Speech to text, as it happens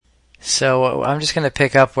So I'm just going to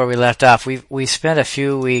pick up where we left off. We spent a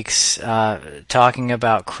few weeks talking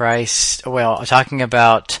about Christ. Well, talking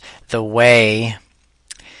about the way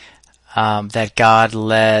that God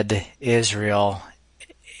led Israel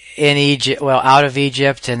in Egypt, well, out of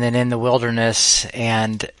Egypt, and then in the wilderness,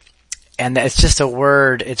 and it's just a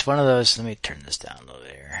word. It's one of those. Let me turn this down a little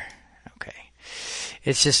bit here. Okay,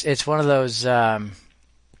 it's one of those.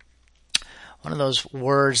 One of those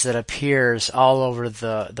words that appears all over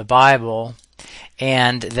the Bible,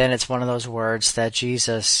 and then it's one of those words that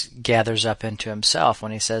Jesus gathers up into himself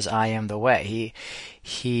when he says, I am the way.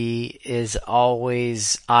 He is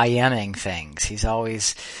always I aming things. He's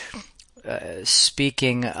always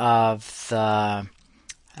speaking of the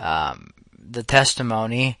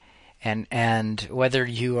testimony, and whether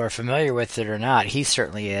you are familiar with it or not, he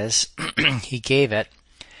certainly is. He gave it.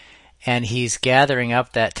 And he's gathering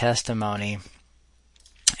up that testimony,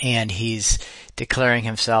 and he's declaring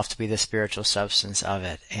himself to be the spiritual substance of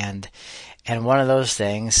it. And one of those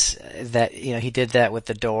things that, he did that with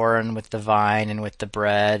the door and with the vine and with the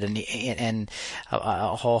bread and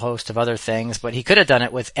a whole host of other things, but he could have done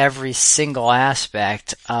it with every single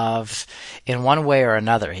aspect in one way or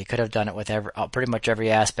another. He could have done it with pretty much every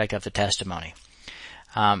aspect of the testimony.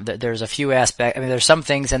 There's a few aspects. There's some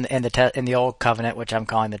things in the old covenant, which I'm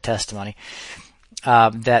calling the testimony,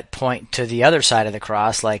 that point to the other side of the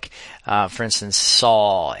cross, like, for instance,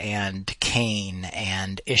 Saul and Cain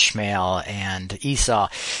and Ishmael and Esau.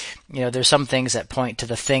 There's some things that point to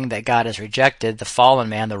the thing that God has rejected, the fallen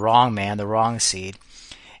man, the wrong seed.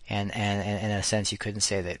 And in a sense, you couldn't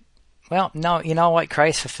say that. Well, no, you know what?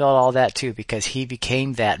 Christ fulfilled all that too, because he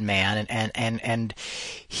became that man, and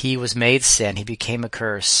he was made sin. He became a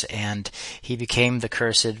curse, and he became the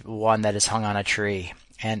cursed one that is hung on a tree.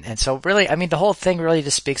 And so really, the whole thing really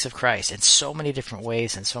just speaks of Christ in so many different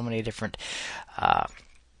ways and so many different,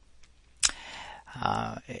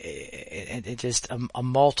 just a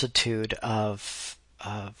multitude of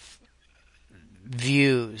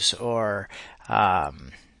views or,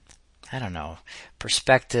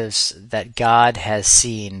 perspectives that God has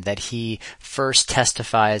seen, that he first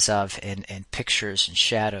testifies of in pictures and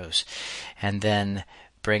shadows, and then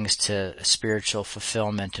brings to spiritual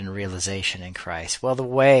fulfillment and realization in Christ. Well, the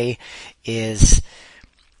way is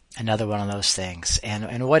another one of those things.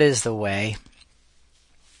 And what is the way?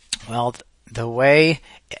 Well, the way,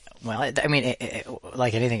 like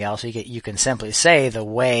anything else, you can simply say the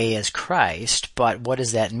way is Christ, but what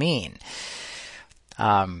does that mean?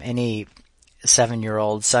 Any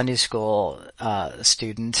 7-year-old Sunday school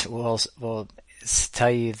student will tell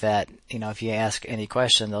you that, if you ask any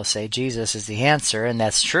question, they'll say Jesus is the answer, and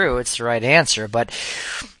that's true, it's the right answer, but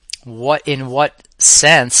in what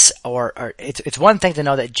sense, or it's one thing to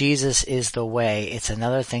know that Jesus is the way, it's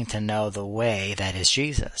another thing to know the way that is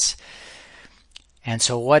Jesus. And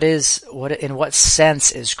so in what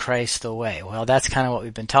sense is Christ the way? Well, that's kind of what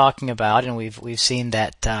we've been talking about, and we've seen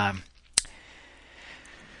that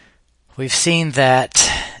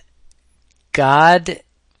God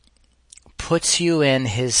puts you in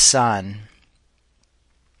his Son,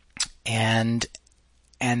 and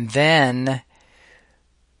then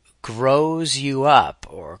grows you up,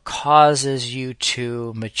 or causes you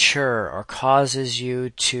to mature, or causes you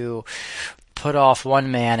to put off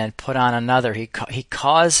one man and put on another. He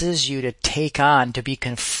causes you to take on, to be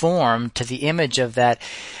conformed to the image of that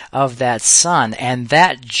Son. And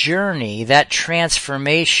that journey, that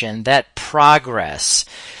transformation, that progress,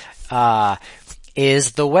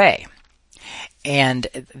 is the way. And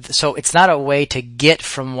so it's not a way to get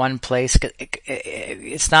from one place.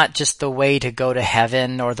 It's not just the way to go to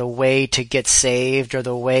heaven, or the way to get saved, or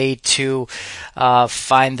the way to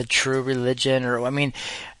find the true religion, or in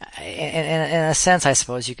a sense, I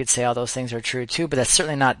suppose you could say all those things are true too, but that's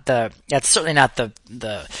certainly not the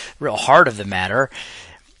real heart of the matter.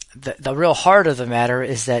 The real heart of the matter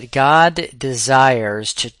is that God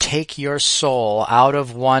desires to take your soul out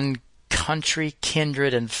of one country,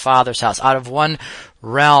 kindred, and father's house, out of one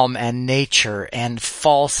realm and nature and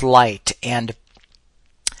false light, and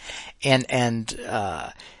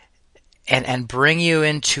bring you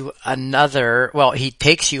into another. Well, he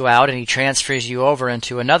takes you out and he transfers you over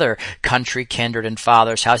into another country, kindred, and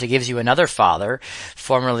father's house. He gives you another father.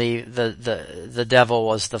 Formerly, the devil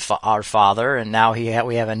was our father, and now we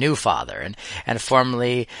have a new father. And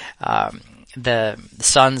formerly, the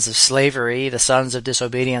sons of slavery, the sons of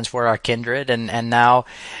disobedience were our kindred, and now,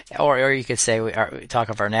 or you could say we talk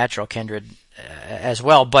of our natural kindred as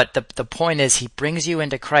well. But the point is, he brings you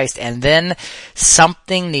into Christ, and then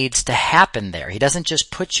something needs to happen there. He doesn't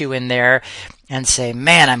just put you in there and say,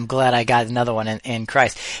 man, I'm glad I got another one in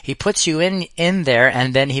Christ. He puts you in there,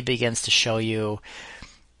 and then he begins to show you.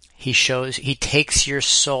 He takes your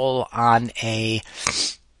soul on a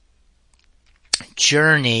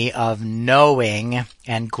journey of knowing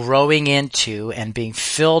and growing into and being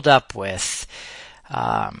filled up with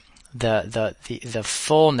the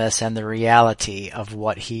fullness and the reality of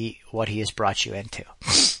what he has brought you into.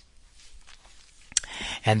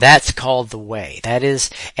 And that's called the way. That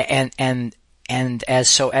is, and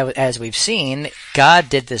as we've seen, God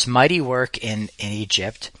did this mighty work in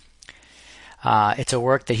Egypt. It's a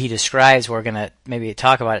work that he describes. We're going to maybe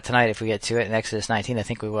talk about it tonight if we get to it in Exodus 19. I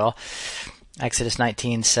think we will. Exodus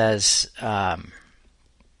 19 says,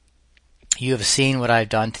 you have seen what I've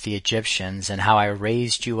done to the Egyptians and how I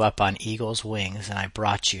raised you up on eagle's wings and I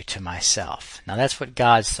brought you to myself. Now that's what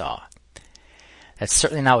God saw. That's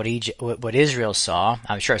certainly not what Israel saw.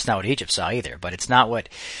 I'm sure it's not what Egypt saw either, but it's not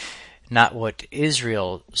what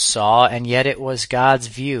Israel saw, and yet it was God's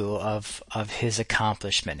view of his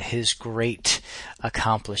accomplishment, his great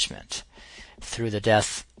accomplishment through the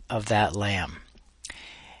death of that lamb.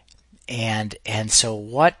 And so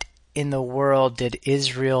what in the world did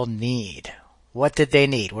Israel need? What did they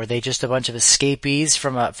need? Were they just a bunch of escapees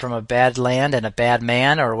from a bad land and a bad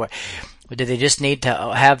man, or what? Did they just need to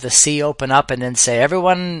have the sea open up and then say,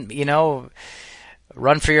 everyone,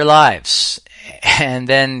 run for your lives? And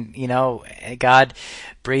then, God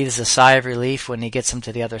breathes a sigh of relief when he gets them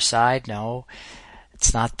to the other side? No,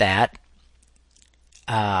 it's not that.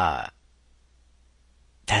 That's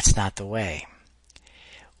not the way.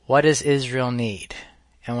 What does Israel need?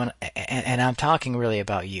 And I'm talking really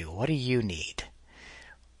about you. What do you need?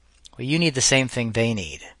 Well, you need the same thing they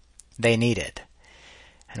needed.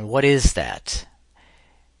 And what is that?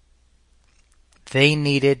 They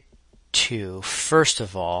needed to, first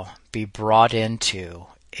of all, be brought into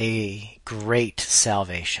a great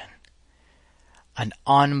salvation. An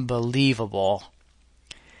unbelievable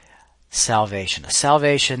salvation. A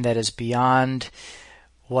salvation that is beyond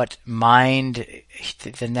what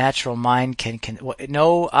the natural mind can,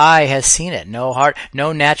 no eye has seen it, no heart,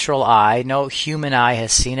 no natural eye, no human eye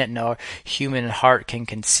has seen it, no human heart can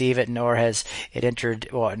conceive it, nor has it entered,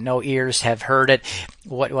 or no ears have heard it,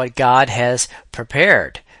 what God has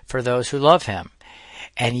prepared for those who love him.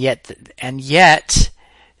 And yet,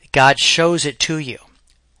 God shows it to you.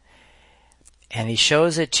 And he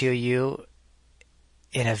shows it to you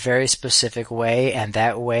in a very specific way, and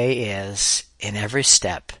that way is, in every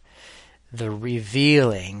step, the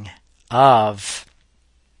revealing of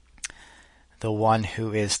the one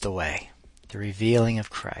who is the way. The revealing of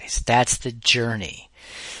Christ. That's the journey.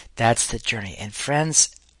 That's the journey. And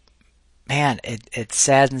friends, man, it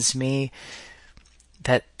saddens me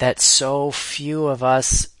that so few of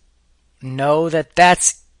us know that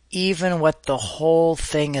that's even what the whole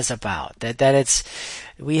thing is about. That it's,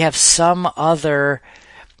 we have some other,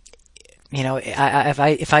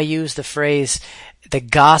 if I use the phrase, the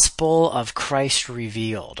gospel of Christ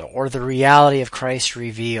revealed, or the reality of Christ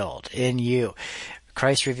revealed in you,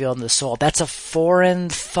 Christ revealed in the soul, that's a foreign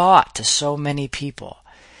thought to so many people.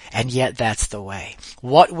 And yet that's the way.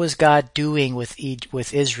 What was God doing with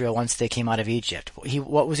Israel once they came out of Egypt?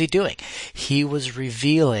 What was he doing? He was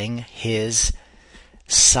revealing his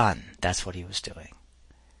Son. That's what he was doing.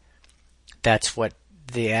 That's what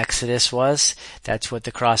the Exodus was. That's what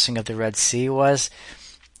the crossing of the Red Sea was.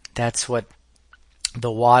 That's what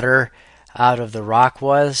the water out of the rock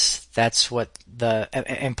was. That's what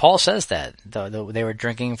and Paul says that they were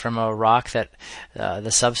drinking from a rock that the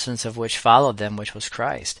substance of which followed them, which was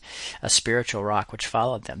Christ, a spiritual rock which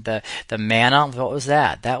followed them. The manna, what was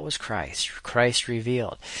that? That was Christ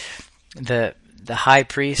revealed. The high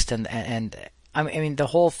priest and I mean the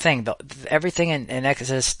whole thing, everything in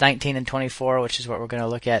Exodus 19 and 24, which is what we're going to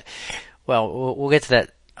look at. Well, we'll get to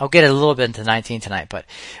that. I'll get a little bit into 19 tonight,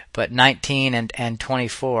 but 19 and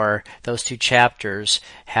 24, those two chapters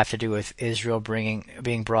have to do with Israel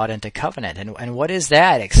being brought into covenant. And what is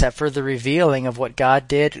that except for the revealing of what God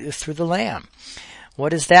did through the Lamb?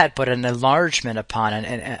 What is that but an enlargement upon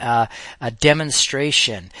a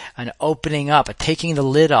demonstration, an opening up, a taking the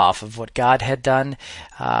lid off of what God had done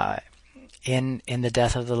in the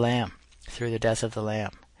death of the Lamb, through the death of the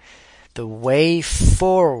Lamb. The way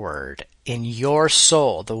forward in your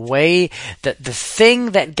soul, the way that the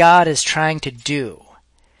thing that God is trying to do,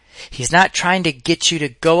 he's not trying to get you to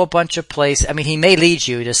go a bunch of places. I mean, he may lead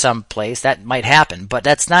you to some place, that might happen, but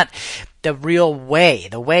that's not the real way.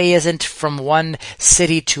 The way isn't from one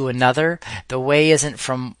city to another. The way isn't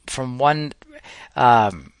from one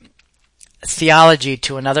theology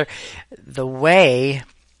to another. The way,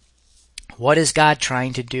 What is God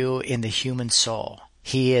trying to do in the human soul?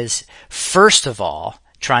 He is, first of all,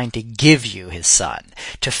 trying to give you his Son,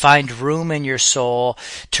 to find room in your soul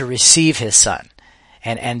to receive his Son.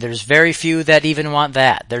 And there's very few that even want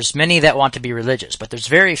that. There's many that want to be religious, but there's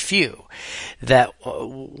very few that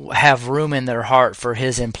have room in their heart for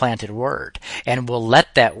his implanted word, and will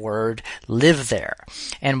let that word live there,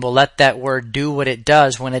 and will let that word do what it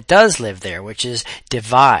does when it does live there, which is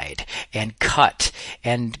divide and cut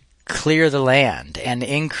and clear the land and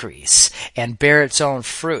increase and bear its own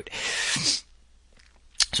fruit.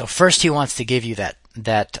 So first he wants to give you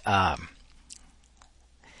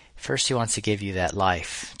First he wants to give you that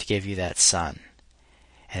life, to give you that Son.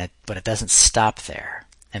 But it doesn't stop there.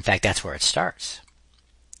 In fact, that's where it starts.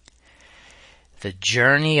 The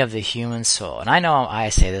journey of the human soul. And I know I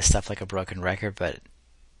say this stuff like a broken record, but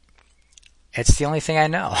it's the only thing I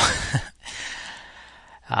know.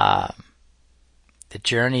 The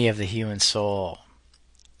journey of the human soul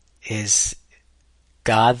is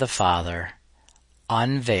God the Father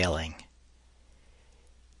unveiling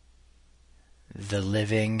the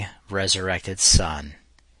living, resurrected Son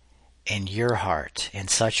in your heart in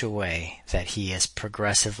such a way that he is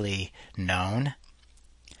progressively known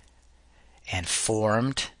and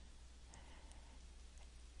formed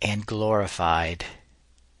and glorified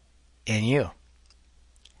in you.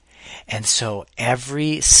 And so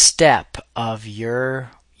every step of you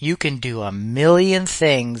can do a million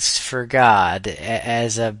things for God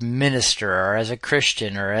as a minister or as a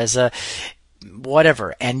Christian or as a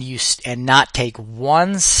whatever, and not take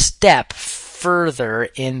one step further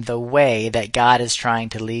in the way that God is trying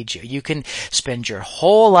to lead you. You can spend your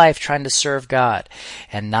whole life trying to serve God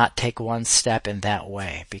and not take one step in that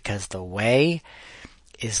way, because the way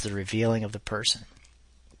is the revealing of the person.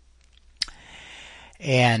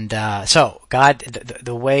 And so God,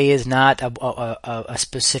 the way is not a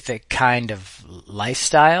specific kind of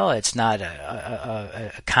lifestyle. It's not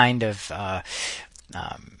a kind of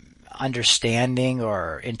understanding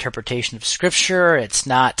or interpretation of Scripture. It's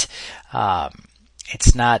not I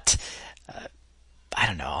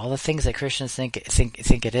don't know, all the things that Christians think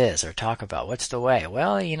it is or talk about. What's the way?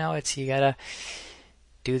 Well, it's you gotta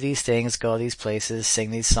do these things, go these places,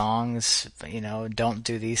 sing these songs, don't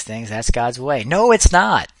do these things. That's God's way. No, it's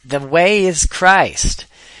not. The way is Christ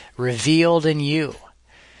revealed in you.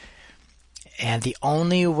 And the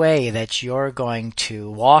only way that you're going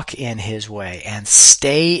to walk in his way and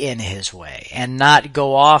stay in his way and not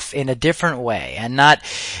go off in a different way and not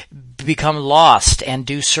become lost and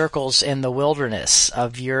do circles in the wilderness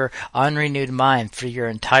of your unrenewed mind for your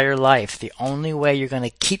entire life, the only way you're going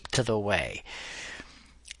to keep to the way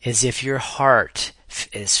is if your heart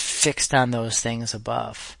is fixed on those things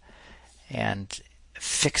above and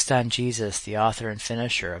fixed on Jesus, the author and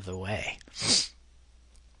finisher of the way.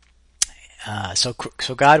 So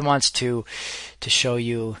God wants to show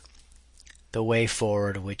you the way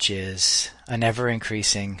forward, which is an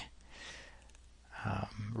ever-increasing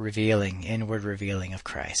inward revealing of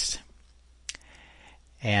Christ.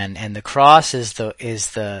 And the cross is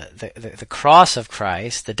the cross of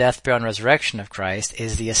Christ, the death, burial, and resurrection of Christ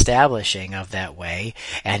is the establishing of that way,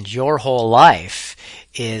 and your whole life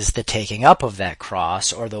is the taking up of that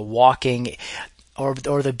cross, or the walking, or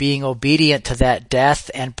the being obedient to that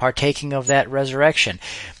death and partaking of that resurrection.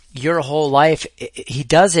 Your whole life, he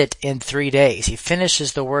does it in 3 days. He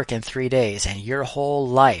finishes the work in 3 days, and your whole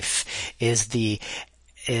life is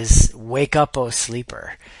wake up, O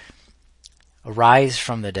sleeper. Arise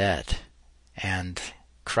from the dead, and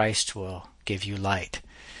Christ will give you light.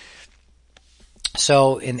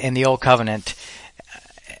 So in the Old Covenant,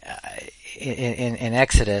 in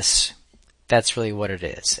Exodus, that's really what it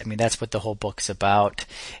is. I mean, that's what the whole book's about.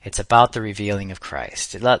 It's about the revealing of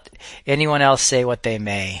Christ. Let anyone else say what they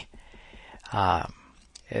may.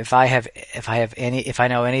 If I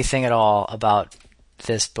know anything at all about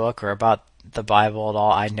this book or about the Bible at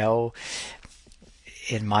all, I know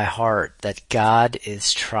in my heart that God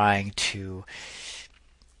is trying to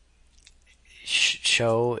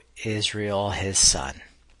show Israel his son.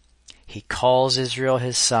 He calls Israel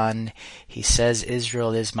his son. He says,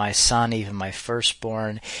 Israel is my son, even my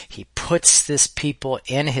firstborn. He puts this people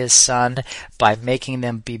in his son by making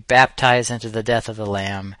them be baptized into the death of the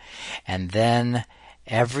Lamb. And then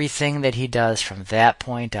everything that he does from that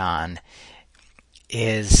point on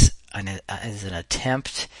is an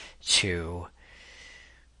attempt to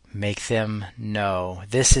make them know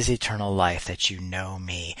this is eternal life, that you know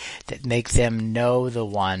me, that make them know the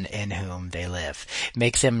one in whom they live.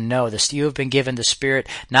 Make them know this. You have been given the Spirit,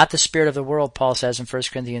 not the spirit of the world, Paul says in 1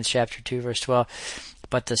 Corinthians chapter 2, verse 12,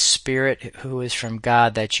 but the Spirit who is from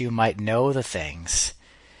God, that you might know the things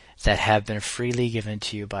that have been freely given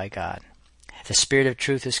to you by God. The Spirit of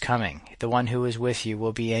truth is coming. The one who is with you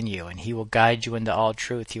will be in you, and he will guide you into all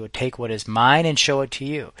truth. He will take what is mine and show it to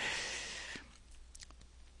you.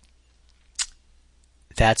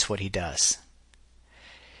 That's what he does.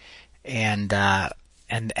 And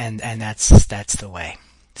that's the way.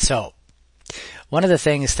 So one of the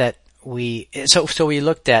things that we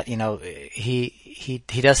looked at,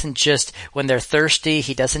 he doesn't just, when they're thirsty,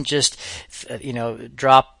 he doesn't just,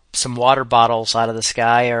 drop some water bottles out of the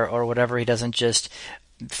sky or whatever. He doesn't just,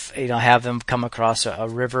 have them come across a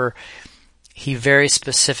river. He very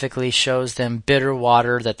specifically shows them bitter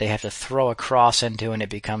water that they have to throw a cross into and it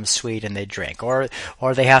becomes sweet and they drink. Or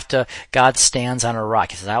they have to, God stands on a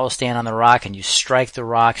rock. He says, I will stand on the rock and you strike the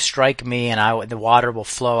rock, strike me, and the water will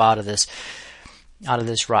flow out of this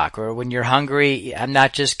rock. Or when you're hungry, I'm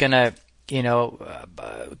not just gonna,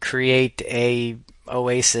 create a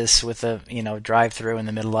oasis with a, drive-through in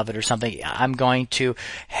the middle of it or something. I'm going to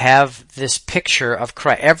have this picture of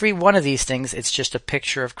Christ. Every one of these things, it's just a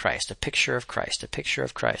picture of Christ, a picture of Christ, a picture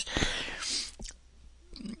of Christ.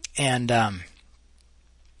 And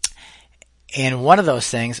one of those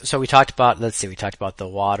things, so we talked about the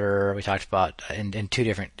water, we talked about, in two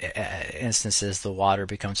different instances, the water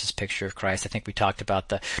becomes this picture of Christ. I think we talked about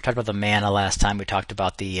the manna last time. We talked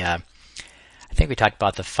about the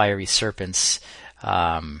fiery serpents,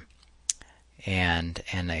 and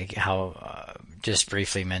how, just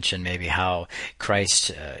briefly mentioned maybe how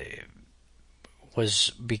Christ,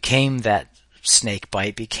 became that snake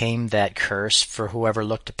bite, became that curse for whoever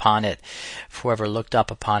looked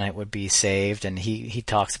up upon it would be saved. And he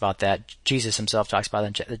talks about that. Jesus himself talks about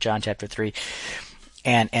it in John chapter 3.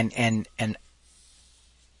 And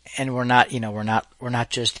we're not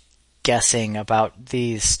just guessing about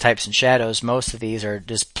these types and shadows. Most of these are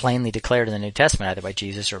just plainly declared in the New Testament, either by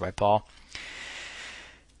Jesus or by Paul.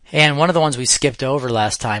 And one of the ones we skipped over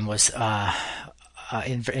last time was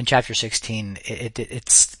in chapter 16.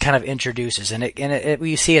 It's kind of introduces, and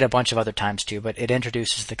we see it a bunch of other times too, but it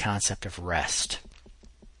introduces the concept of rest.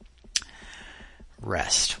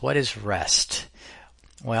 Rest. What is rest?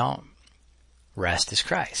 Well, rest is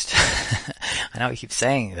Christ. I know we keep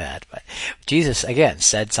saying that, but Jesus, again,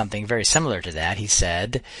 said something very similar to that. He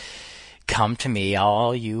said, come to me,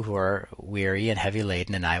 all you who are weary and heavy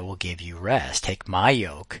laden, and I will give you rest. Take my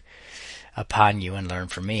yoke upon you and learn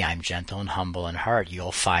from me. I'm gentle and humble in heart.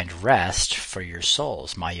 You'll find rest for your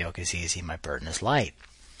souls. My yoke is easy, my burden is light.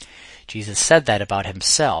 Jesus said that about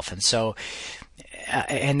himself. And so,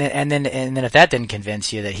 and then if that didn't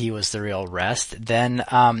convince you that he was the real rest, then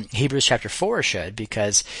Hebrews chapter 4 should,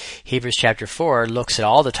 because Hebrews chapter 4 looks at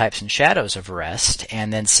all the types and shadows of rest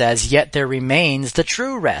and then says, yet there remains the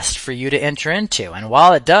true rest for you to enter into. And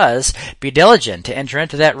while it does, be diligent to enter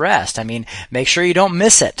into that rest. I mean, make sure you don't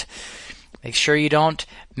miss it. Make sure you don't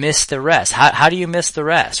miss the rest. How do you miss the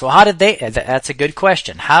rest? Well, that's a good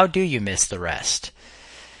question. How do you miss the rest?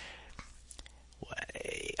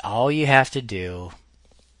 All you have to do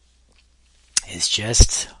is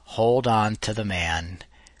just hold on to the man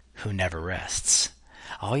who never rests.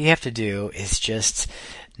 All you have to do is just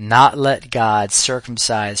not let God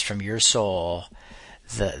circumcise from your soul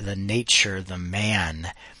the nature, the man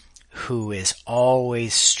who is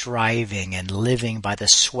always striving and living by the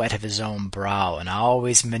sweat of his own brow and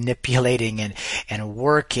always manipulating and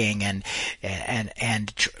working and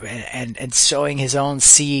sowing his own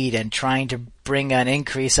seed and trying to bring an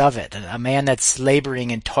increase of it. A man that's laboring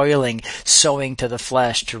and toiling, sowing to the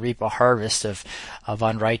flesh to reap a harvest of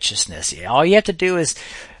unrighteousness. All you have to do is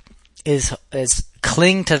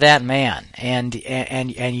cling to that man and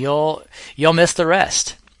you'll miss the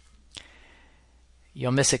rest.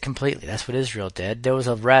 You'll miss it completely. That's what Israel did. There was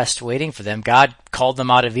a rest waiting for them. God called them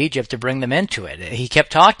out of Egypt to bring them into it. He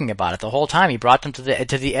kept talking about it the whole time. He brought them to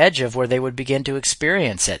the edge of where they would begin to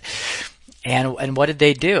experience it. And what did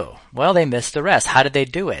they do? Well, they missed the rest. How did they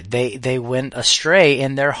do it? They went astray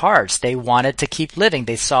in their hearts. They wanted to keep living.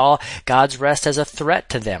 They saw God's rest as a threat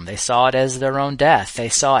to them. They saw it as their own death. They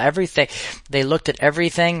saw everything. They looked at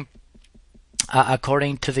everything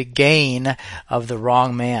according to the gain of the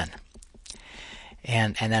wrong man.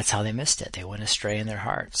 And that's how they missed it. They went astray in their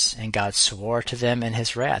hearts. And God swore to them in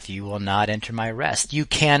his wrath, you will not enter my rest. You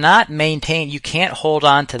cannot hold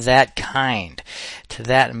on to that kind, to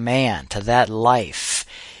that man, to that life.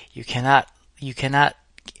 You cannot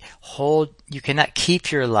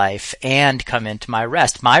keep your life and come into my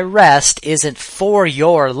rest. My rest isn't for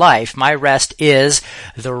your life. My rest is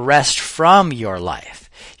the rest from your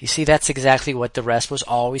life. You see, that's exactly what the rest was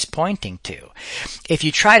always pointing to. If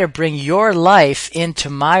you try to bring your life into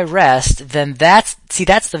my rest, then that's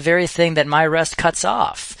the very thing that my rest cuts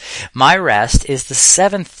off. My rest is the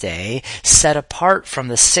seventh day set apart from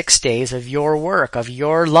the 6 days of your work, of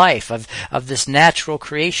your life, of this natural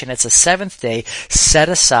creation. It's a seventh day set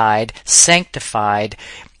aside, sanctified,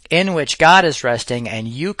 in which God is resting, and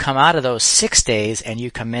you come out of those 6 days and you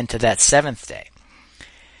come into that seventh day.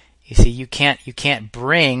 You see, you can't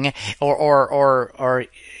bring, or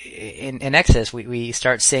in Exodus, we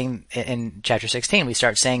start saying, in chapter 16, we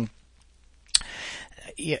start saying,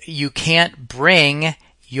 you can't bring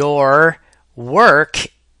your work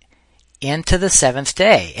into the seventh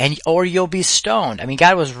day, or you'll be stoned. I mean,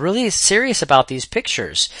 God was really serious about these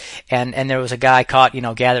pictures. And there was a guy caught,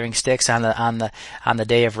 gathering sticks on the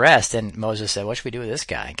day of rest, and Moses said, "What should we do with this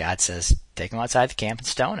guy?" God says, "Take him outside the camp and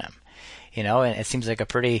stone him." And it seems like a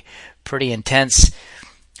pretty intense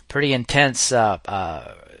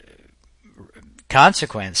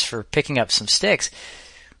consequence for picking up some sticks.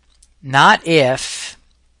 Not if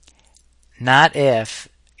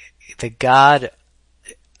the God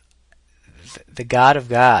of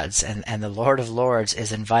gods and the Lord of lords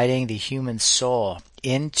is inviting the human soul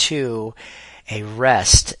into a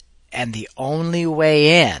rest, and the only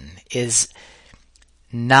way in is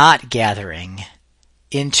not gathering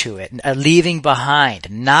into it, leaving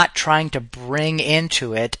behind, not trying to bring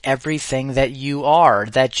into it everything that you are,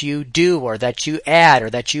 that you do, or that you add, or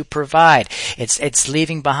that you provide. It's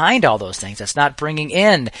leaving behind all those things. It's not bringing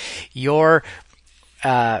in your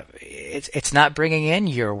it's not bringing in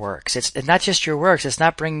your works. It's not just your works. It's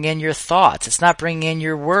not bringing in your thoughts. It's not bringing in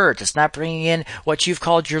your words. It's not bringing in what you've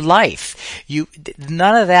called your life.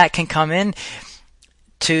 None of that can come in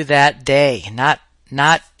to that day. Not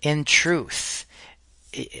in truth.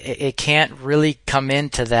 It can't really come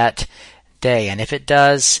into that day. And if it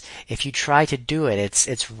does, if you try to do it,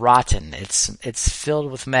 it's rotten. It's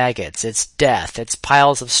filled with maggots. It's death. It's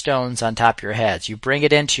piles of stones on top of your heads. You bring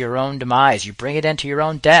it into your own demise. You bring it into your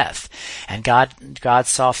own death. And God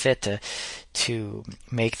saw fit to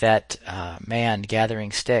make that man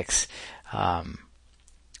gathering sticks a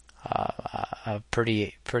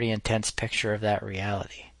pretty intense picture of that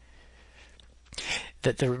reality.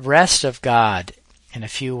 That the rest of God, in a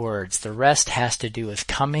few words, the rest has to do with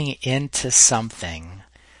coming into something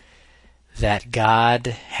that God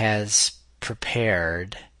has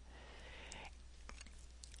prepared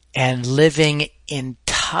and living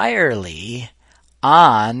entirely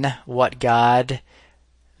on what God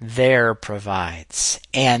there provides,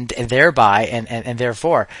 and thereby and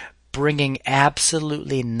therefore bringing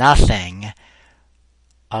absolutely nothing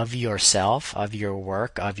of yourself, of your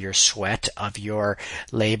work, of your sweat, of your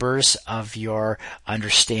labors, of your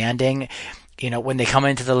understanding. When they come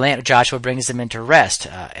into the land, Joshua brings them into rest.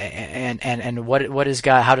 And what is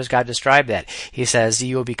God? How does God describe that? He says,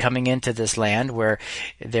 "You will be coming into this land where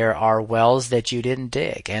there are wells that you didn't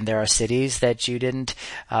dig, and there are cities that you didn't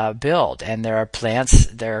build, and there are plants,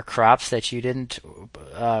 there are crops that you didn't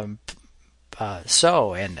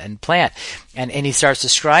sow and plant." And he starts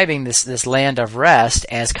describing this land of rest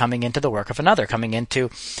as coming into the work of another,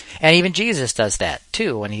 and even Jesus does that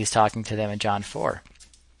too when he's talking to them in John 4.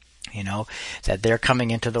 That they're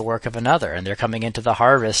coming into the work of another, and they're coming into the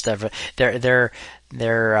harvest of they're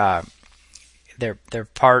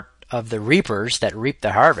part of the reapers that reap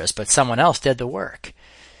the harvest, but someone else did the work.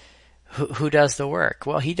 Who does the work?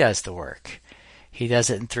 Well, he does the work. He does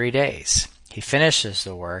it in 3 days. He finishes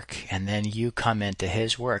the work, and then you come into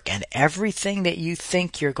his work. And everything that you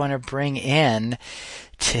think you're going to bring in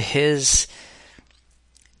to his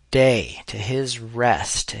day, to his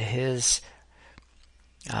rest, to his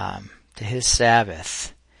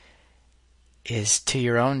Sabbath, is to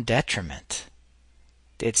your own detriment.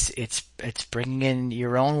 It's bringing in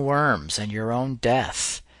your own worms and your own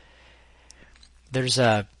death. There's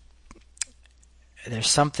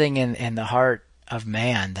something in the heart of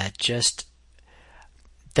man that just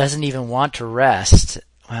doesn't even want to rest.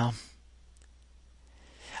 Well,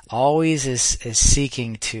 always is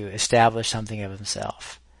seeking to establish something of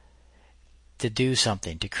himself, to do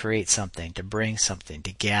something, to create something, to bring something,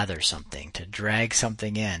 to gather something, to drag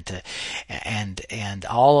something in, and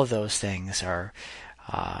all of those things are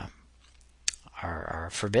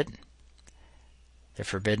forbidden. They're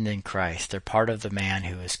forbidden in Christ. They're part of the man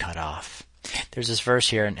who is cut off. There's this verse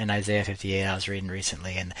here in Isaiah 58 I was reading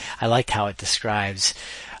recently, and I liked how it describes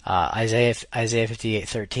Isaiah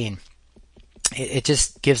 58:13. It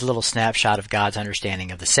just gives a little snapshot of God's understanding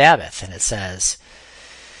of the Sabbath, and it says,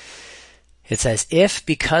 "If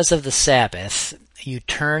because of the Sabbath you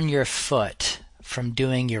turn your foot from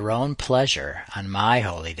doing your own pleasure on my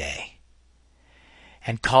holy day,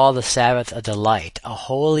 and call the Sabbath a delight, a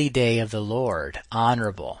holy day of the Lord,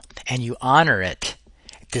 honorable, and you honor it,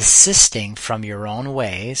 desisting from your own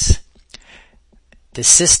ways,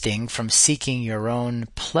 desisting from seeking your own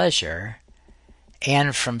pleasure,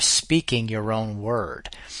 and from speaking your own word.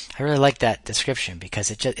 I really like that description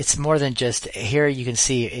because it's more than just, here you can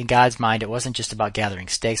see in God's mind, it wasn't just about gathering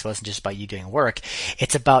stakes, it wasn't just about you doing work.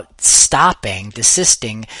 It's about stopping,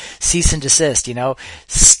 desisting, cease and desist,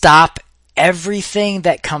 stop everything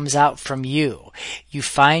that comes out from you. You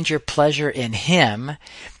find your pleasure in Him,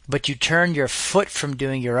 but you turn your foot from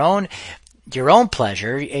doing your own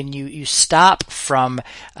pleasure, and you stop from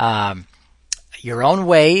your own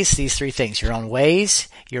ways, these three things: your own ways,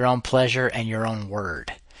 your own pleasure, and your own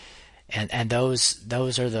word. And those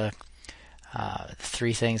are the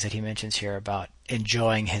three things that he mentions here about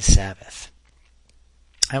enjoying his Sabbath.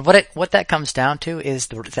 And what that comes down to is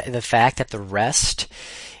the fact that the rest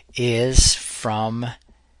is from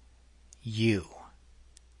you.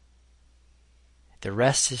 The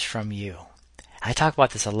rest is from you. I talk about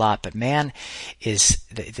this a lot, but man,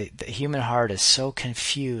 the human heart is so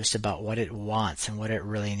confused about what it wants and what it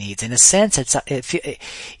really needs. In a sense,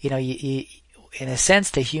 in a sense,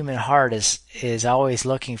 the human heart is always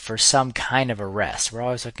looking for some kind of a rest. We're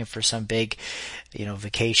always looking for some big,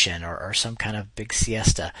 vacation or some kind of big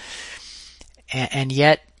siesta. And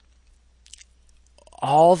yet,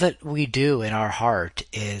 all that we do in our heart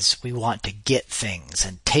is we want to get things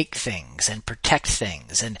and take things and protect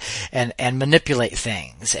things and manipulate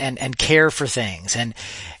things and care for things and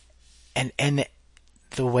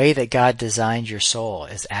the way that God designed your soul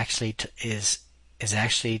is actually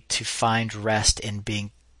to find rest in being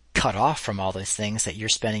cut off from all those things that you're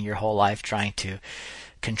spending your whole life trying to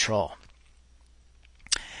control.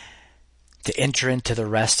 To enter into the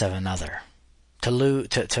rest of another.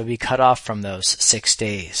 To be cut off from those 6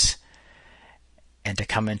 days and to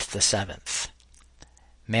come into the seventh.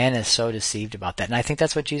 Man is so deceived about that. And I think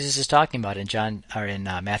that's what Jesus is talking about in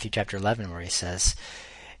Matthew chapter 11, where he says,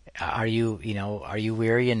 are you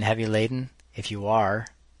weary and heavy laden? If you are,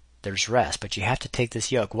 there's rest, but you have to take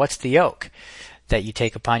this yoke. What's the yoke that you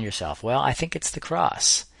take upon yourself? Well, I think it's the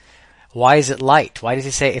cross. Why is it light? Why does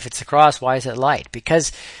he say, if it's the cross, why is it light?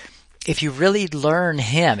 Because if you really learn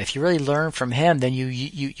Him, if you really learn from Him, then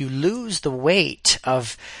you lose the weight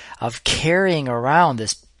of carrying around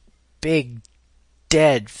this big,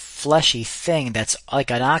 dead, fleshy thing that's like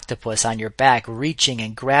an octopus on your back, reaching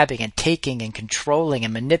and grabbing and taking and controlling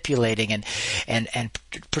and manipulating and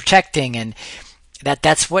protecting, and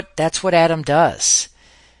that's what Adam does.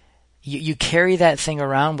 You carry that thing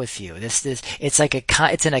around with you.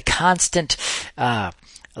 It's in a constant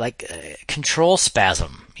control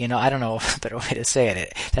spasm. I don't know a better way to say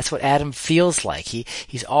it. That's what Adam feels like.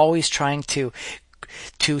 He's always trying to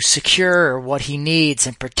secure what he needs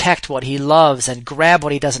and protect what he loves and grab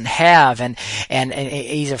what he doesn't have, and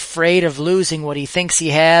he's afraid of losing what he thinks he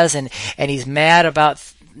has, and he's mad about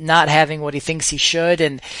not having what he thinks he should,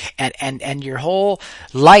 and your whole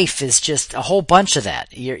life is just a whole bunch of that.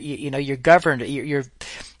 You're governed.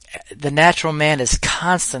 The natural man is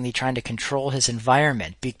constantly trying to control his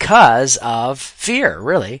environment because of fear,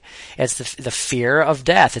 really. It's the fear of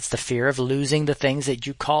death. It's the fear of losing the things that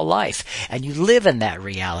you call life. And you live in that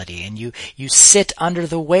reality, and you sit under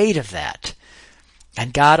the weight of that.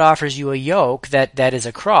 And God offers you a yoke that is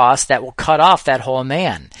a cross that will cut off that whole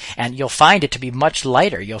man. And you'll find it to be much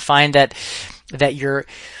lighter. You'll find that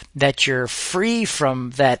you're free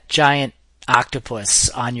from that giant octopus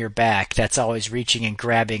on your back that's always reaching and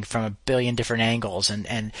grabbing from a billion different angles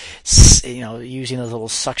and using those little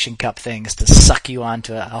suction cup things to suck you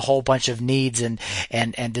onto a whole bunch of needs and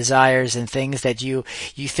desires and things that you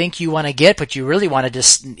think you want to get, but you really want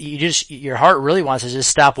to your heart really wants to just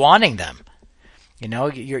stop wanting them.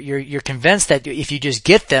 You're convinced that if you just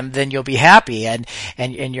get them, then you'll be happy, and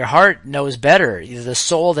your heart knows better. The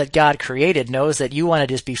soul that God created knows that you want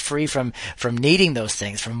to just be free from needing those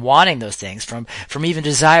things, from wanting those things, from even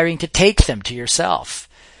desiring to take them to yourself.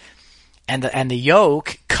 And the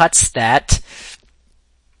yoke cuts that.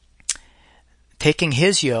 Taking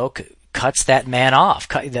his yoke cuts that man off.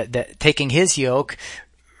 Taking his yoke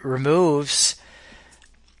removes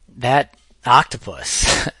that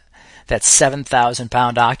octopus. That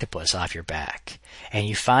 7,000-pound octopus off your back, and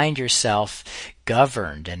you find yourself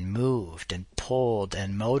governed and moved and pulled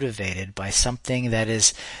and motivated by something that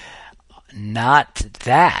is not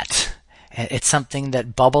that. It's something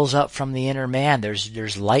that bubbles up from the inner man.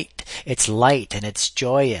 There's light. It's light and it's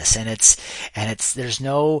joyous and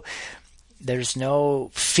there's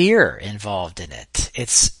no fear involved in it.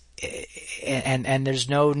 and there's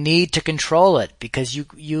no need to control it, because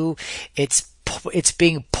it's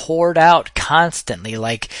being poured out constantly,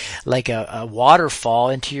 like a waterfall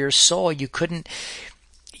into your soul. You couldn't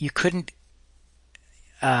you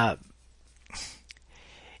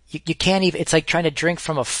can't even, it's like trying to drink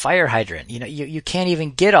from a fire hydrant. You can't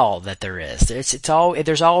even get all that there is.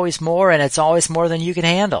 There's always more, and it's always more than you can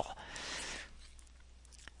handle.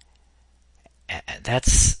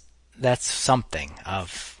 That's something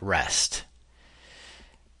of rest.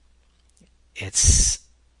 It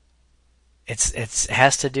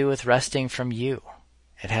has to do with resting from you.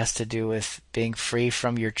 It has to do with being free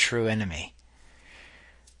from your true enemy,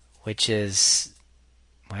 which is,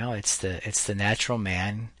 well, it's the natural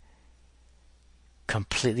man,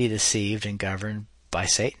 completely deceived and governed by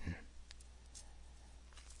Satan.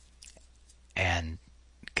 And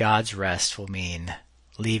God's rest will mean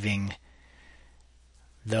leaving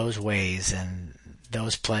those ways and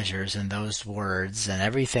those pleasures and those words and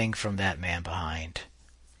everything from that man behind.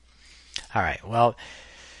 All right, well,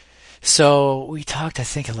 so we talked, I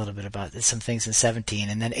think, a little bit about some things in 17,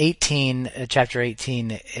 and then 18, chapter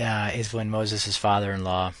 18 is when Moses'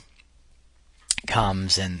 father-in-law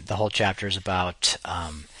comes, and the whole chapter is about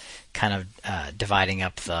kind of dividing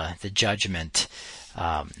up the judgment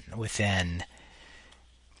within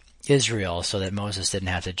Israel, so that Moses didn't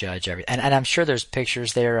have to judge everything. And I'm sure there's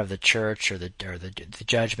pictures there of the church or the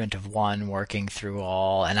judgment of one working through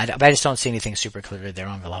all. And I just don't see anything super clearly there.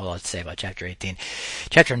 I don't have a whole lot to say about chapter 18.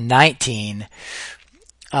 Chapter 19,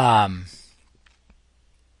 chapter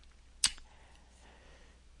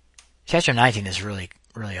 19 is really,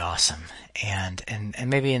 really awesome. And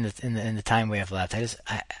maybe in the time we have left, I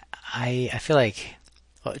feel like,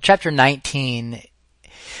 well, chapter 19.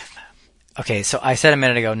 Okay, so I said a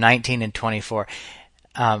minute ago 19 and 24.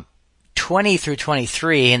 20 through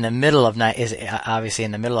 23 in the middle of is obviously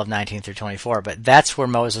in the middle of 19 through 24, but that's where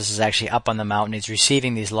Moses is actually up on the mountain. He's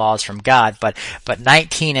receiving these laws from God. But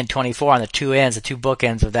 19 and 24 on the two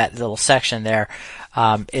bookends of that little section there,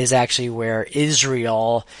 is actually where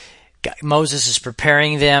Moses is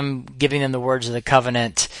preparing them, giving them the words of the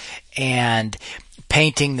covenant, and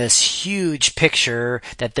painting this huge picture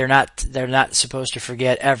that they're not supposed to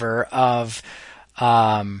forget ever of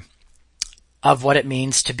what it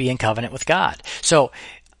means to be in covenant with God. So,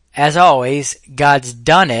 as always, God's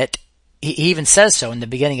done it. He even says so in the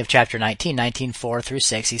beginning of chapter 19, 4 through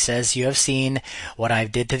 6. He says, "You have seen what I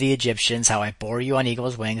did to the Egyptians, how I bore you on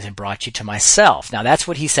eagle's wings and brought you to myself." Now, that's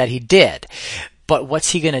what he said he did. But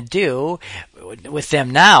what's he going to do with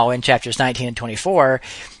them now in chapters 19 and 24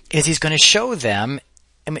 is he's going to show them.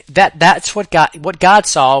 I mean, that's what God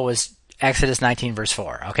saw was Exodus 19 verse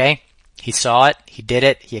 4. Okay, he saw it, he did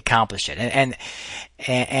it, he accomplished it, and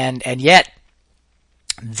yet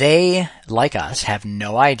they, like us, have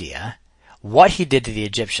no idea what he did to the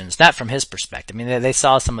Egyptians. Not from his perspective. I mean, they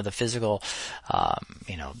saw some of the physical,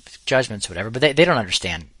 judgments, or whatever, but they don't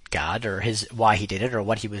understand God or why he did it or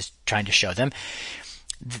what he was trying to show them.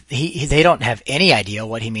 They don't have any idea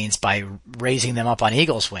what he means by raising them up on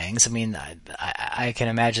eagle's wings. I mean, I can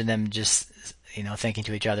imagine them just, thinking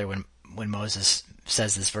to each other when Moses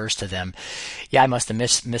says this verse to them, yeah, I must have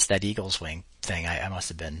missed that eagle's wing thing. I must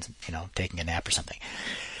have been, taking a nap or something.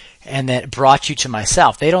 And that brought you to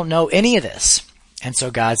myself. They don't know any of this. And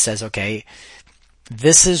so God says, okay,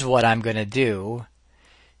 this is what I'm going to do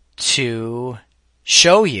to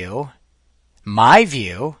show you my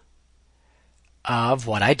view of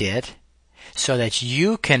what I did, so that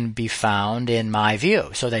you can be found in my view,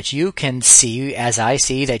 so that you can see as I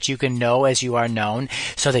see, that you can know as you are known,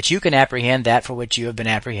 so that you can apprehend that for which you have been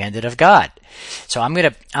apprehended of God. So I'm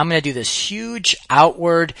gonna do this huge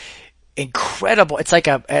outward, incredible. It's like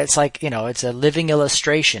it's a living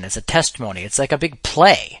illustration. It's a testimony. It's like a big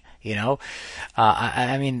play.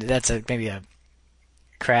 I mean that's maybe a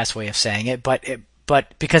crass way of saying it, but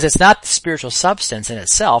because it's not the spiritual substance in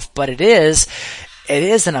itself, but it is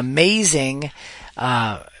an amazing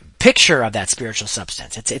picture of that spiritual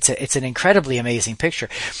substance. It's an incredibly amazing picture.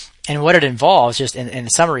 And what it involves, just in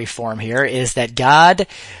summary form here, is that God,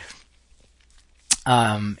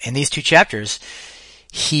 in these two chapters,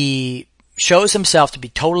 he shows himself to be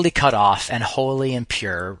totally cut off and holy and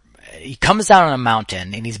pure. He comes down on a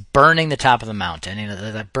mountain and he's burning the top of the mountain,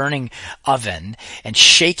 the burning oven, and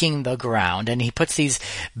shaking the ground. And he puts these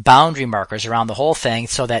boundary markers around the whole thing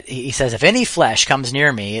so that he says, if any flesh comes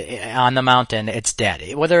near me on the mountain, it's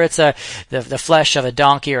dead. Whether it's the flesh of a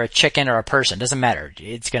donkey or a chicken or a person, doesn't matter.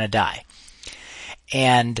 It's going to die.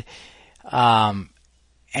 And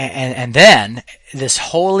then this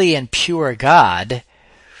holy and pure God,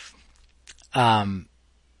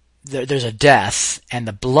 there's a death, and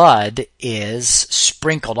the blood is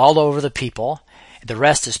sprinkled all over the people. The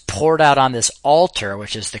rest is poured out on this altar,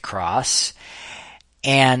 which is the cross,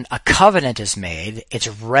 and a covenant is made. It's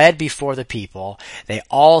read before the people. They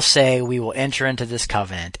all say, we will enter into this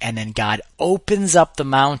covenant, and then God opens up the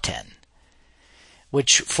mountain,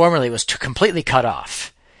 which formerly was completely cut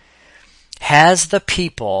off. Has the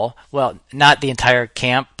people, well, not the entire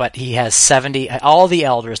camp, but he has 70, all the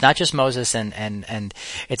elders, not just Moses and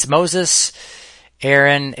it's Moses,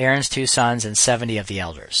 Aaron's 2 sons, and 70 of the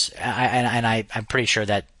elders. I'm pretty sure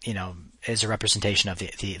that, is a representation of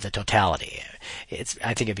the totality.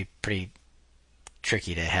 I think it'd be pretty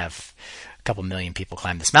tricky to have a couple million people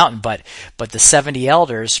climb this mountain, but the 70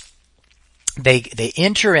 elders, they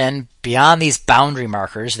enter in beyond these boundary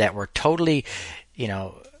markers that were totally,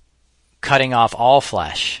 cutting off all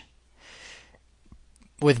flesh,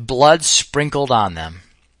 with blood sprinkled on them,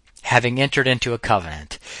 having entered into a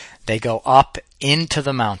covenant. They go up into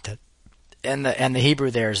the mountain. And the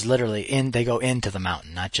Hebrew there is literally they go into the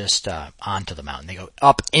mountain, not just onto the mountain. They go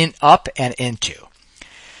up and into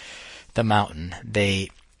the mountain. They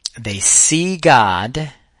see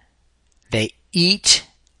God. They eat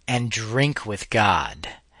and drink with God.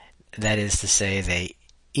 That is to say, they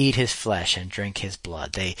eat his flesh and drink his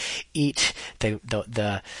blood. They eat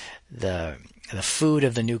the food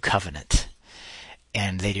of the new covenant,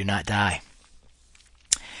 and they do not die.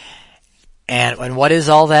 And what is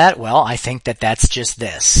all that? Well, I think that's just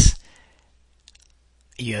this.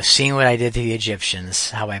 You have seen what I did to the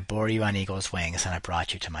Egyptians, how I bore you on eagle's wings, and I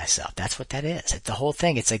brought you to myself. That's what that is. It's the whole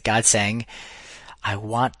thing. It's like God saying, I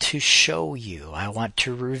want to show you. I want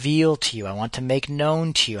to reveal to you. I want to make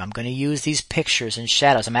known to you. I'm going to use these pictures and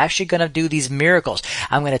shadows. I'm actually going to do these miracles.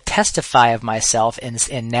 I'm going to testify of myself in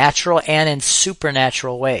natural and in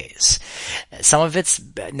supernatural ways. Some of it's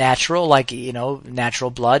natural, like,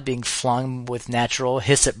 natural blood being flung with natural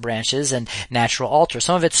hyssop branches and natural altars.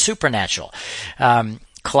 Some of it's supernatural.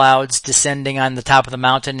 Clouds descending on the top of the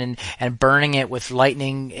mountain and burning it with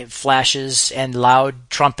lightning flashes and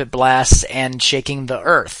loud trumpet blasts and shaking the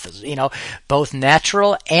earth. Both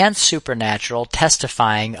natural and supernatural,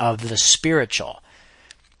 testifying of the spiritual.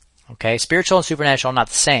 Okay, spiritual and supernatural are not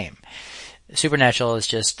the same. Supernatural is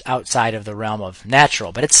just outside of the realm of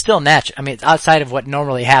natural, but it's still natural. I mean, it's outside of what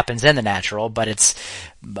normally happens in the natural, but it's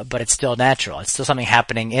still natural. It's still something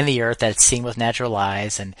happening in the earth that's seen with natural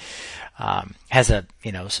eyes and has a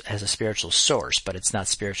spiritual source, but it's not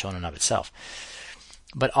spiritual in and of itself.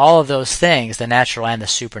 But all of those things, the natural and the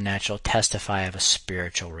supernatural, testify of a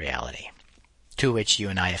spiritual reality to which you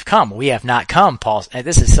and I have come. We have not come, Paul. And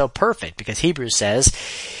this is so perfect because Hebrews says,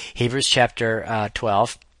 Hebrews chapter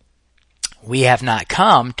 12, we have not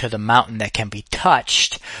come to the mountain that can be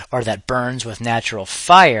touched or that burns with natural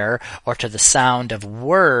fire or to the sound of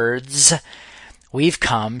words. We've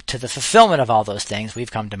come to the fulfillment of all those things.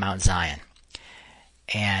 We've come to Mount Zion.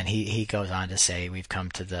 And he goes on to say we've come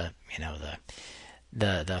to the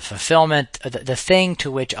fulfillment, the thing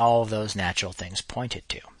to which all of those natural things pointed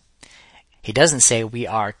to. He doesn't say we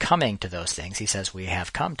are coming to those things. He says we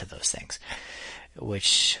have come to those things,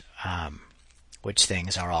 which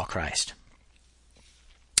things are all Christ.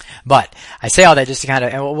 But I say all that just to kind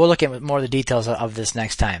of, and we'll look at more of the details of this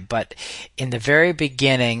next time. But in the very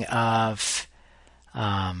beginning of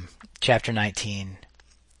chapter 19,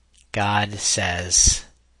 God says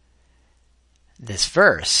this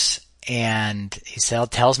verse, and he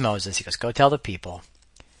tells Moses, he goes, go tell the people.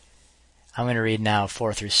 I'm going to read now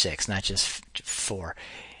 4 through 6, not just 4.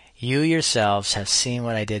 You yourselves have seen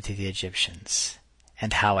what I did to the Egyptians,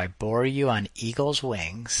 and how I bore you on eagle's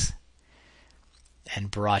wings and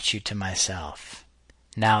brought you to myself.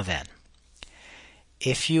 Now then,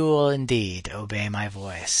 if you will indeed obey my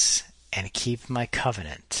voice and keep my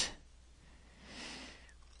covenant.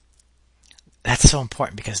 That's so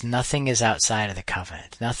important because nothing is outside of the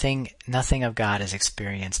covenant. Nothing of God is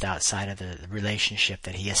experienced outside of the relationship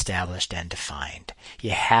that he established and defined.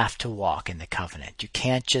 You have to walk in the covenant. You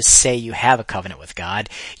can't just say you have a covenant with God.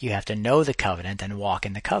 You have to know the covenant and walk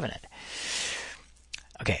in the covenant.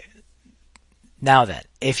 Okay. Now then,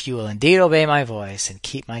 if you will indeed obey my voice and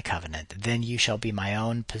keep my covenant, then you shall be my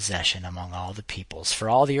own possession among all the peoples, for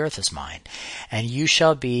all the earth is mine, and you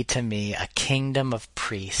shall be to me a kingdom of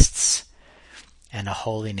priests and a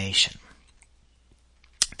holy nation.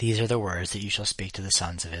 These are the words that you shall speak to the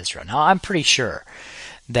sons of Israel. Now, I'm pretty sure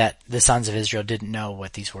that the sons of Israel didn't know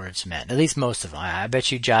what these words meant, at least most of them. I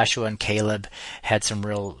bet you Joshua and Caleb had some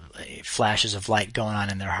real flashes of light going on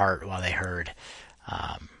in their heart while they heard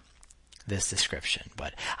this description.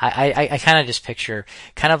 But I kind of just picture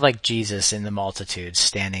kind of like Jesus in the multitudes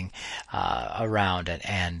standing around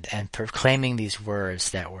and proclaiming these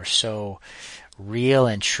words that were so real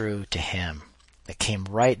and true to him. That came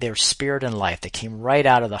right, they were spirit and life. They came right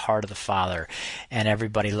out of the heart of the Father, and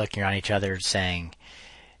everybody looking around each other saying,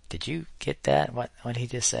 "Did you get that? What he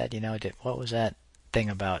just said? What was that thing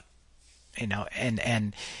about?"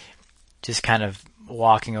 And just kind of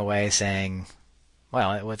walking away saying,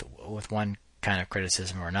 well, with one kind of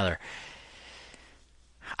criticism or another.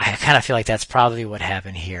 I kind of feel like that's probably what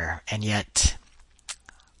happened here. And yet,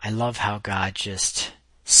 I love how God just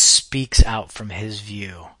speaks out from his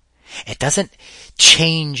view. It doesn't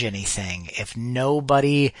change anything if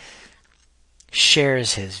nobody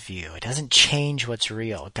shares his view. It doesn't change what's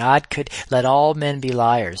real. God could let all men be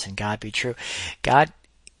liars and God be true. God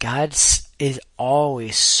is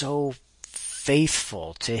always so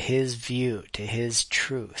faithful to his view, to his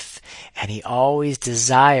truth. And he always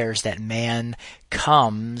desires that man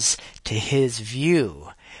comes to his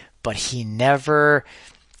view, but he never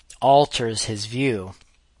alters his view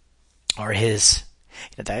or his.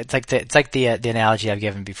 It's like the analogy I've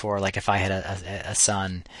given before. Like if I had a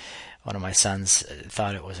son, one of my sons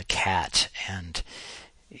thought it was a cat, and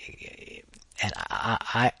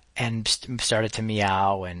I started to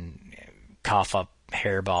meow and cough up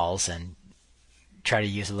hairballs and try to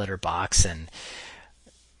use a litter box and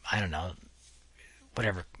I don't know,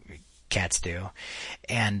 whatever cats do,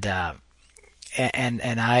 and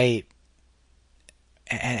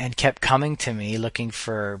kept coming to me looking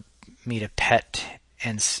for me to pet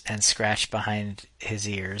and scratch behind his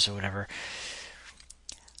ears or whatever.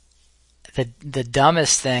 The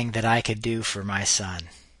dumbest thing that I could do for my son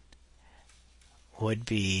would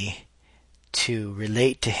be to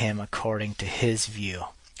relate to him according to his view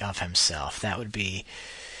of himself. That would be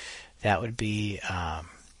a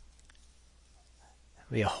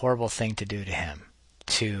horrible thing to do to him,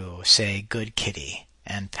 to say good kitty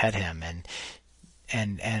and pet him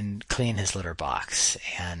and clean his litter box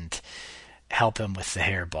and help him with the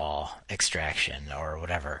hairball extraction or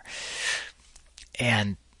whatever.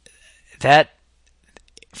 And that,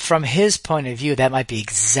 from his point of view, that might be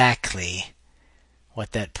exactly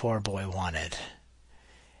what that poor boy wanted.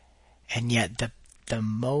 And yet the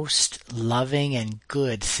most loving and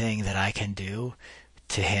good thing that I can do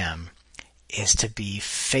to him is to be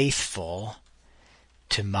faithful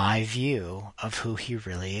to my view of who he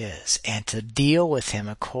really is, and to deal with him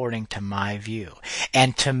according to my view,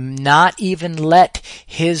 and to not even let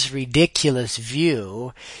his ridiculous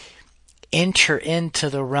view enter into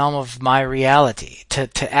the realm of my reality,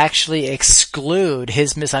 to actually exclude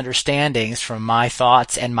his misunderstandings from my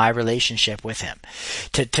thoughts and my relationship with him,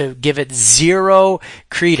 to give it zero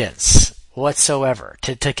credence whatsoever,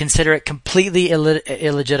 to consider it completely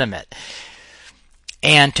illegitimate,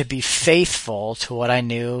 and to be faithful to what I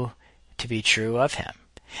knew to be true of him.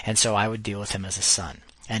 And so I would deal with him as a son.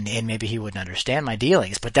 And maybe he wouldn't understand my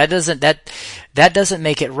dealings, but that doesn't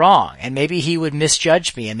make it wrong. And maybe he would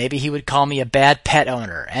misjudge me, and maybe he would call me a bad pet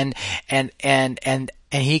owner, and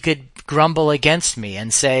he could grumble against me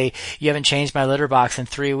and say, you haven't changed my litter box in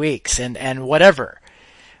 3 weeks, and whatever.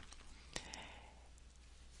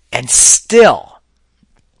 And still,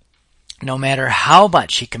 no matter how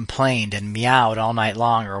much he complained and meowed all night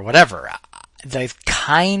long or whatever, the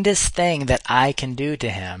kindest thing that I can do to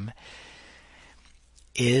him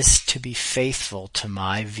is to be faithful to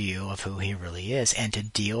my view of who he really is and to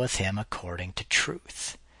deal with him according to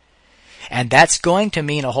truth. And that's going to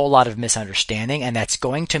mean a whole lot of misunderstanding, and that's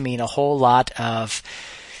going to mean a whole lot of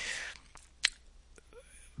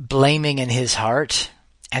blaming in his heart,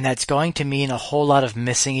 and that's going to mean a whole lot of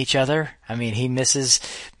missing each other. I mean, he misses,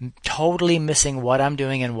 totally missing what I'm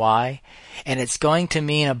doing and why, and it's going to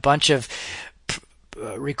mean a bunch of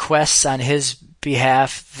requests on his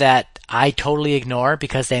behalf that I totally ignore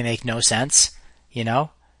because they make no sense,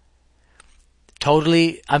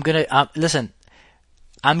 Totally, I'm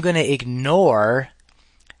gonna ignore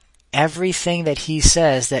everything that he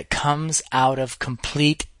says that comes out of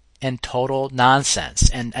complete and total nonsense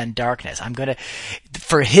and darkness. I'm gonna,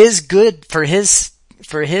 for his good, for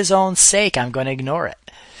his own sake, I'm gonna ignore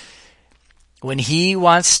it. When he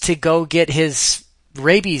wants to go get his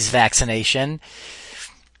rabies vaccination,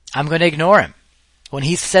 I'm gonna ignore him. When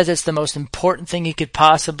he says it's the most important thing he could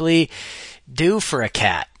possibly do for a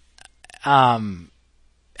cat, and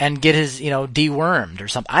get his, dewormed or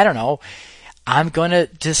something, I don't know, I'm gonna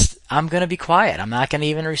be quiet. I'm not gonna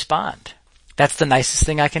even respond. That's the nicest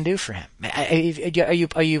thing I can do for him. Are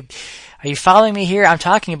Are you following me here? I'm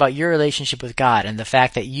talking about your relationship with God and the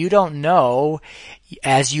fact that you don't know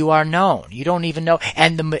as you are known. You don't even know,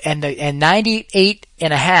 and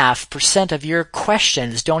 98.5% of your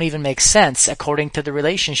questions don't even make sense according to the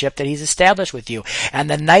relationship that He's established with you. And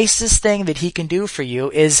the nicest thing that He can do for you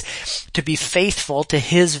is to be faithful to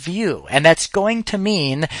His view. And that's going to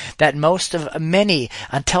mean that many,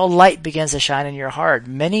 until light begins to shine in your heart,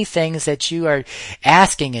 many things that you are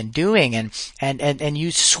asking and doing and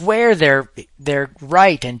you swear they're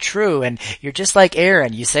right and true, and you're just like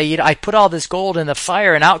Aaron. You say, I put all this gold in the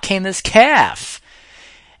fire and out came this calf.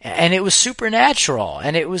 And it was supernatural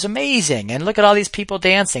and it was amazing. And look at all these people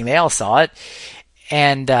dancing. They all saw it.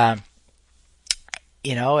 And,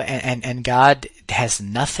 and God has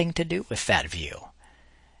nothing to do with that view.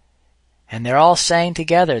 And they're all saying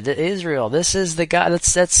together, Israel, this is the God,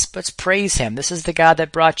 let's praise Him. This is the God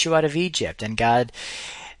that brought you out of Egypt. And God,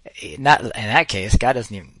 not in that case, God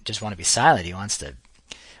doesn't even just want to be silent. He wants to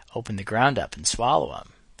open the ground up and swallow them.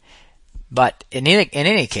 But in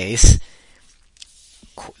any case,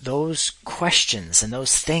 those questions and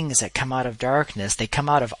those things that come out of darkness, they come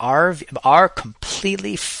out of our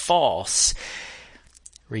completely false,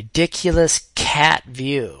 ridiculous cat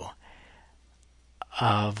view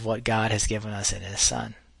of what God has given us in His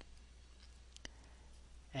Son.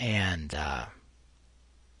 And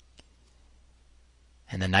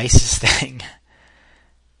the nicest thing,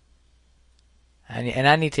 and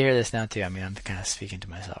I need to hear this now too. I mean, I'm kind of speaking to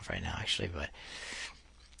myself right now, actually, but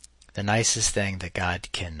the nicest thing that God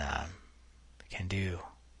can do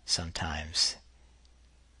sometimes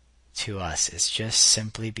to us is just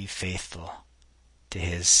simply be faithful to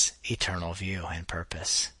His eternal view and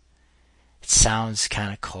purpose. It sounds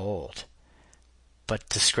kind of cold, but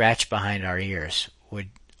to scratch behind our ears would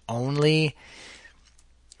only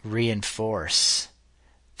reinforce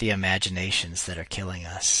the imaginations that are killing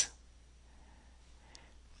us.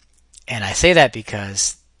 And I say that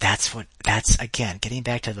because that's again, getting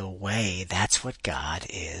back to the way, that's what God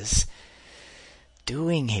is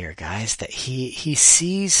doing here, guys. That He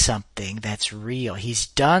sees something that's real. He's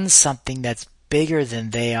done something that's bigger than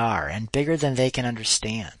they are and bigger than they can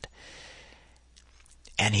understand.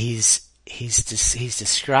 And He's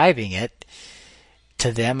describing it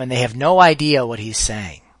to them, and they have no idea what He's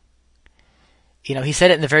saying. He said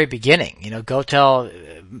it in the very beginning. Go tell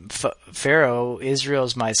Pharaoh,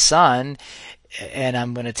 Israel's my son, and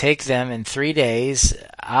I'm going to take them in 3 days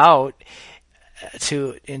out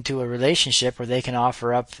into a relationship where they can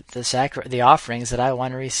offer up the offerings that I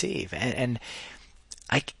want to receive. And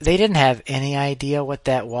they didn't have any idea what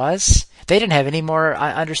that was. They didn't have any more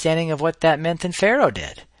understanding of what that meant than Pharaoh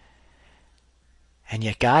did. And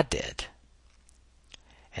yet God did.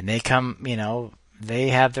 And they they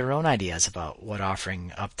have their own ideas about what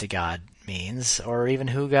offering up to God means, or even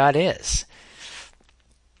who God is.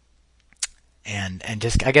 And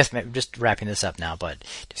just, I guess, just wrapping this up now, but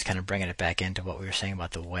just kind of bringing it back into what we were saying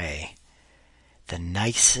about the way. The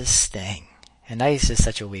nicest thing, and nice is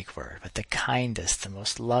such a weak word, but the kindest, the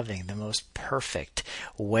most loving, the most perfect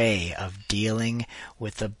way of dealing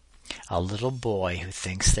with a little boy who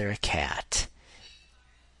thinks they're a cat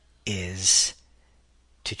is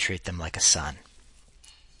to treat them like a son.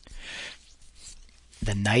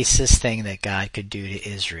 The nicest thing that God could do to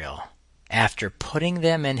Israel, after putting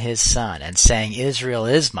them in His Son and saying, Israel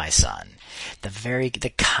is my son,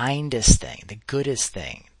 the kindest thing, the goodest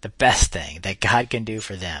thing, the best thing that God can do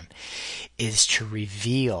for them is to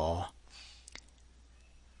reveal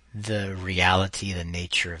the reality, the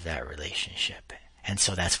nature of that relationship. And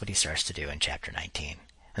so that's what He starts to do in chapter 19.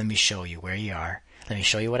 Let me show you where you are. Let me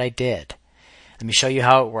show you what I did. Let me show you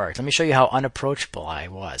how it worked. Let me show you how unapproachable I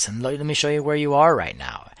was. And let me show you where you are right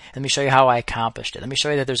now. Let me show you how I accomplished it. Let me show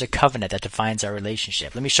you that there's a covenant that defines our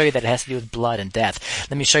relationship. Let me show you that it has to do with blood and death.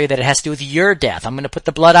 Let me show you that it has to do with your death. I'm going to put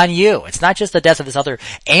the blood on you. It's not just the death of this other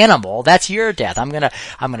animal. That's your death. I'm going to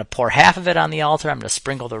pour half of it on the altar. I'm going to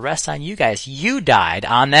sprinkle the rest on you guys. You died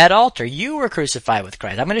on that altar. You were crucified with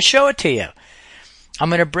Christ. I'm going to show it to you. I'm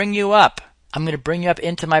going to bring you up. I'm going to bring you up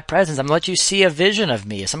into my presence. I'm going to let you see a vision of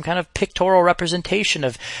me, some kind of pictorial representation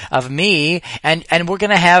of me, and we're going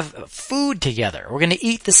to have food together. We're going to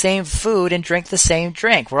eat the same food and drink the same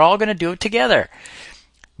drink. We're all going to do it together.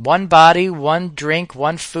 One body, one drink,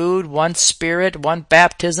 one food, one spirit, one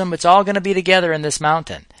baptism. It's all going to be together in this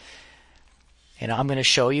mountain. I'm going to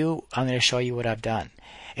show you what I've done.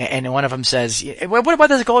 And one of them says, what about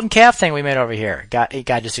this golden calf thing we made over here? God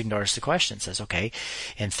just ignores the question, says, okay,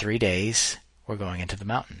 in 3 days, we're going into the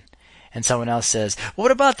mountain. And someone else says, well,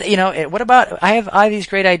 what about, I have these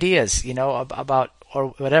great ideas, about, or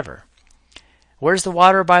whatever. Where's the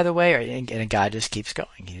water, by the way? And God just keeps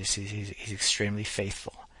going. He's extremely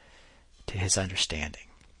faithful to his understanding.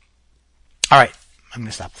 All right, I'm going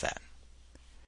to stop with that.